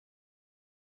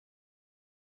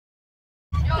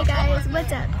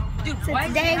What's up? So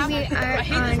today we are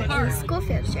on a school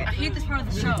field trip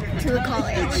to a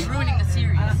college. Ruining the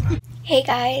series. Hey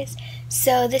guys,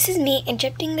 so this is me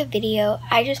interrupting the video.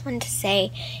 I just wanted to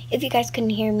say, if you guys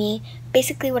couldn't hear me,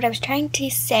 basically what I was trying to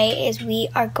say is we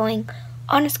are going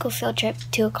on a school field trip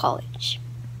to a college.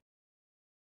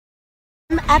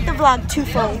 I'm at the vlog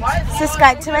twofold.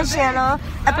 Subscribe to my channel,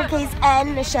 uppercase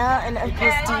N, Michelle, and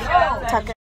uppercase D,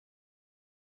 Tucker.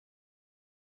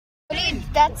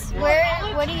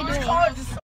 What are you doing? What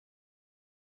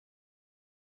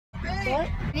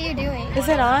are you doing? Is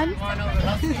it on?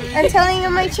 I'm telling you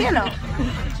my channel.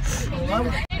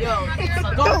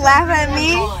 Don't laugh at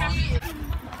me.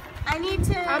 I need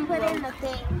to put in the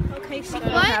thing. Okay,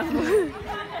 What?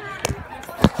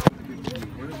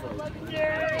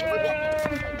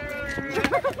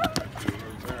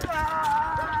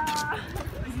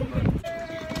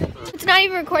 It's not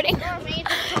even recording.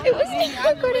 It wasn't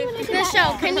recording when I did that.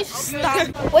 Michelle, can you stop?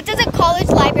 What does a college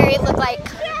library look like?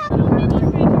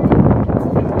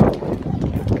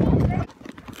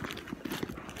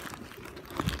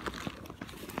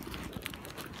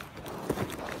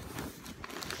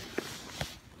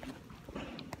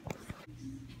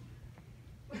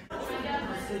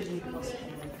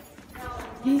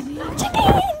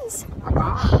 Chickens!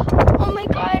 Oh my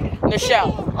god.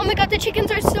 Michelle. Oh my god, the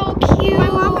chickens are so cute. My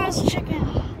mom has chicken.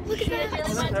 Look at that.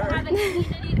 Really want to have a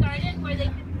community garden where they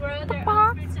could grow their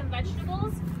own fruits and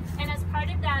vegetables, and as part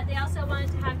of that, they also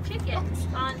wanted to have chickens.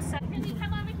 On Sunday, can you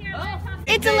come over here?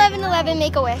 It's 11:11.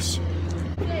 Make a wish.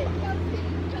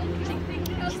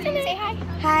 Say hi.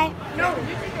 Hi.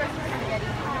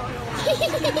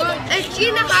 Is she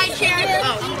in the high chair?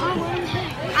 Oh.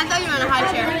 I thought you were in a high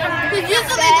chair. Because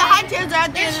usually the high chairs are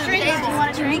at the end of the table.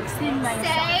 Say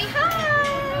hi.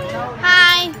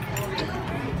 Hi.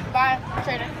 Bye.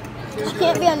 Trader. You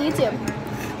can't be on YouTube.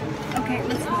 Okay,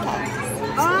 let's go.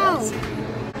 Oh.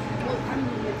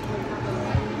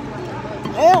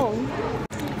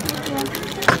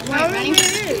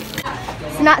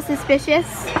 It's not suspicious.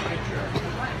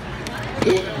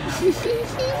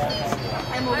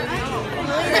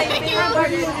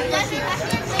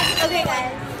 Okay,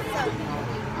 guys.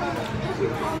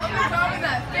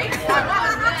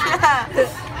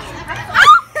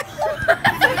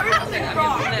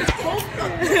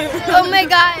 Oh my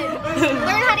god.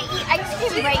 Learn how to eat ice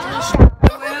cream right, Nisha.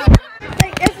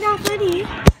 Like, it's not funny.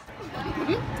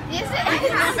 Yes,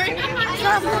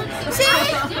 See?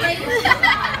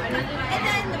 And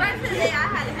then the rest of the day I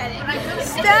had a headache.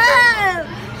 Stop!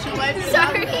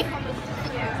 sorry.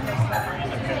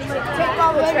 Take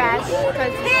all the trash.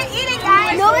 Can't eat it,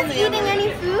 guys. No one's eating any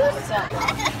food.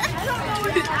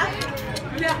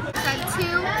 Got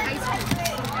 2 ice cream.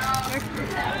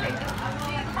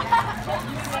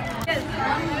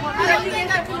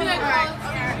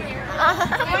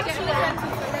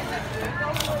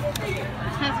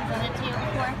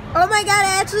 Oh my god,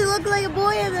 I actually look like a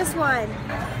boy in this one.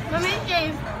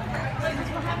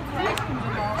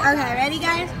 Okay, ready,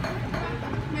 guys?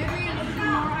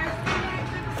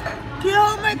 Can you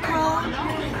hold my comb?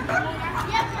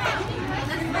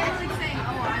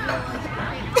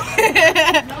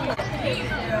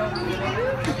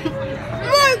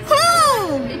 My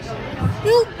comb!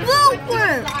 You broke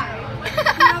it!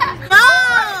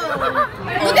 Stop!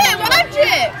 Okay, watch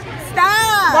it.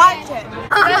 Stop! Watch it.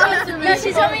 No,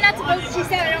 she told me not to post it. She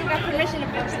said I don't got permission to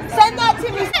post it. Send that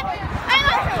to me.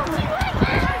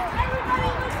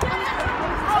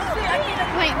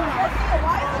 Wait, hold on.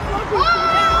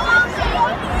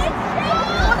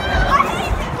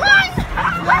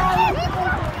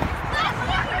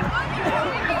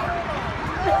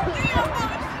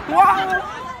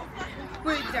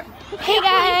 Hey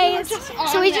guys,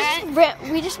 so we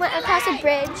just went across a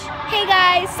bridge. Hey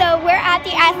guys, so we're at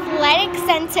the athletic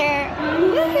center.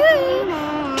 Woohoo!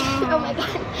 Oh my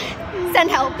god, send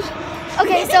help.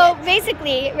 Okay, so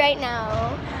basically right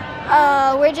now,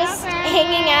 we're just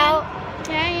hanging out.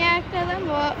 Hang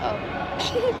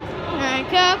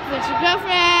up with your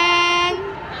girlfriend.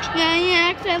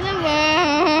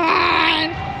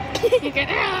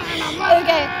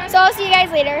 Okay, so I'll see you guys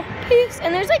later. Peace.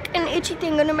 And there's like an itchy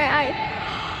thing under my eye.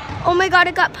 Oh my god,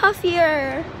 it got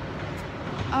puffier.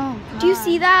 Oh, Do you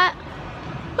see that?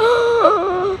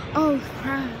 oh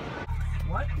crap.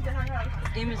 What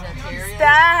game is that, Terry?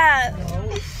 Stop.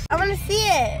 I want to see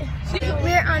it.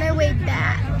 We're on our way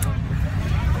back.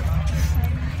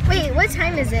 Wait, what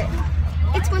time is it?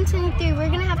 It's 1:23. We're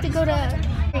gonna have to go to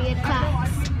period class.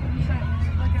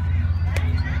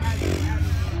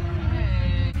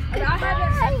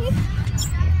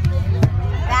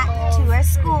 Back to our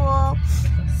school.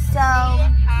 So,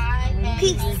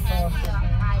 peace.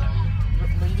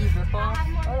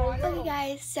 baseball. Okay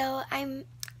guys, so I'm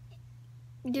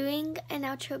doing an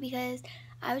outro because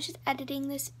I was just editing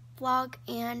this vlog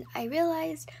and I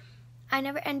realized I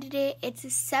never ended it.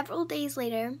 It's several days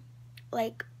later,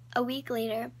 like a week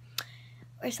later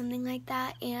or something like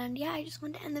that, and yeah, I just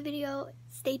wanted to end the video.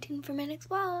 Stay tuned for my next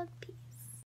vlog. Peace.